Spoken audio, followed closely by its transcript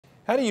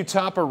How do you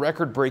top a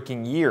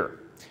record-breaking year?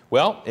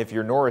 Well, if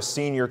you're Norris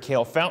senior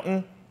Kale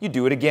Fountain, you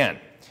do it again.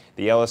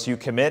 The LSU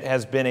commit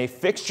has been a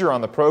fixture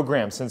on the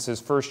program since his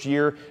first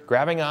year,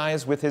 grabbing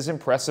eyes with his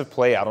impressive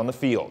play out on the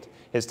field.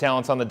 His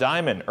talents on the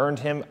diamond earned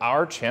him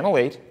our Channel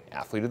 8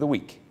 Athlete of the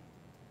Week.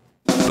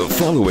 The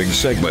following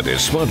segment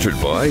is sponsored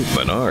by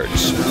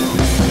Menards.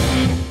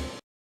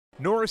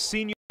 Norris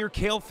senior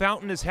Kale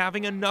Fountain is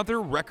having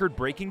another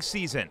record-breaking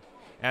season.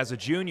 As a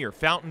junior,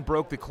 Fountain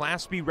broke the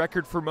Class B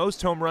record for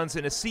most home runs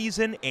in a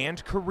season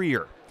and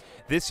career.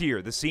 This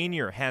year, the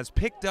senior has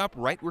picked up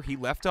right where he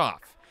left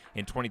off.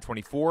 In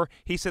 2024,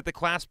 he set the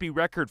Class B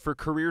record for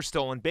career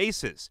stolen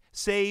bases,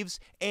 saves,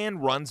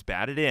 and runs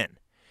batted in.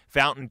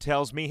 Fountain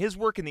tells me his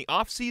work in the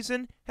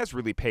offseason has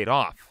really paid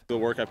off. The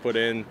work I put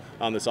in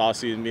this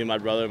offseason, me and my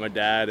brother and my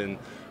dad, and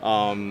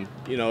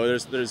you know,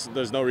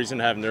 there's no reason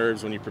to have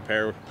nerves when you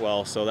prepare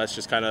well. So that's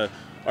just kind of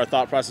our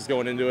thought process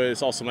going into it.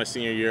 It's also my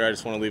senior year. I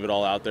just want to leave it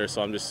all out there,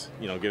 so I'm just,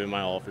 you know, giving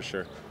my all for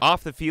sure.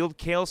 Off the field,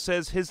 Kale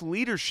says his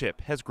leadership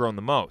has grown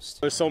the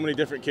most. There's so many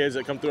different kids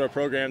that come through our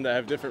program that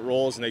have different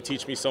roles, and they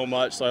teach me so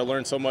much. So I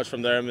learned so much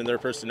from them and their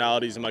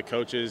personalities and my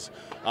coaches,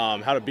 how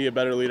to be a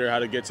better leader, how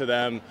to get to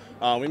them.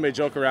 We may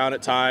joke around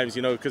at times,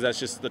 you know, because that's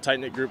just the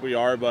tight-knit group we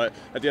are. But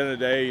at the end of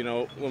the day, you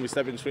know, when we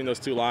step in between those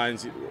two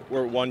lines,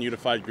 we're one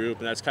unified group,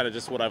 and that's kind of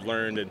just what I've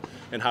learned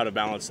and how to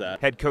balance that.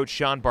 Head coach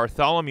Sean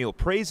Bartholomew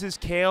praises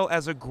Kale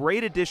as a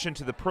great addition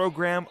to the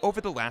program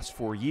over the last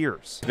 4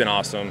 years. It's been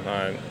awesome.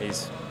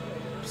 He's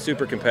a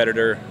super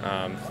competitor,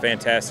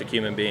 fantastic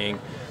human being.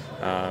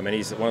 And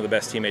he's one of the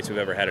best teammates we've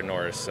ever had at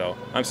Norris, so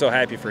I'm so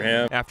happy for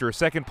him. After a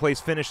second-place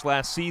finish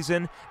last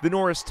season, the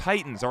Norris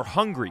Titans are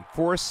hungry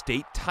for a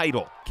state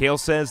title. Kale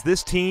says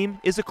this team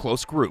is a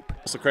close group.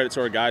 It's a credit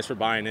to our guys for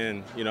buying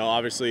in. You know,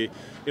 obviously,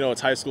 you know,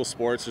 it's high school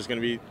sports. There's going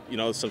to be, you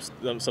know,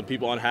 some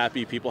people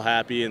unhappy, people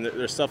happy, and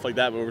there's stuff like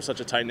that. But we're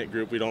such a tight-knit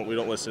group, we don't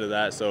listen to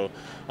that. So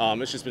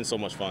it's just been so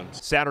much fun.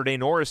 Saturday,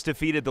 Norris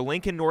defeated the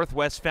Lincoln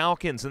Northwest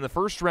Falcons in the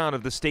first round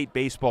of the state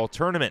baseball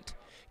tournament.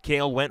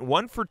 Kale went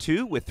 1 for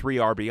 2 with 3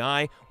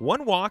 RBI,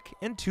 1 walk,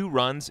 and 2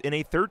 runs in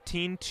a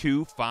 13-2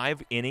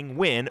 5-inning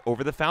win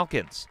over the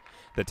Falcons.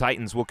 The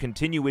Titans will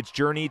continue its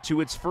journey to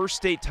its first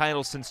state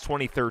title since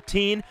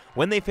 2013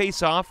 when they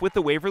face off with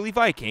the Waverly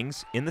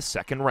Vikings in the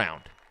second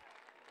round.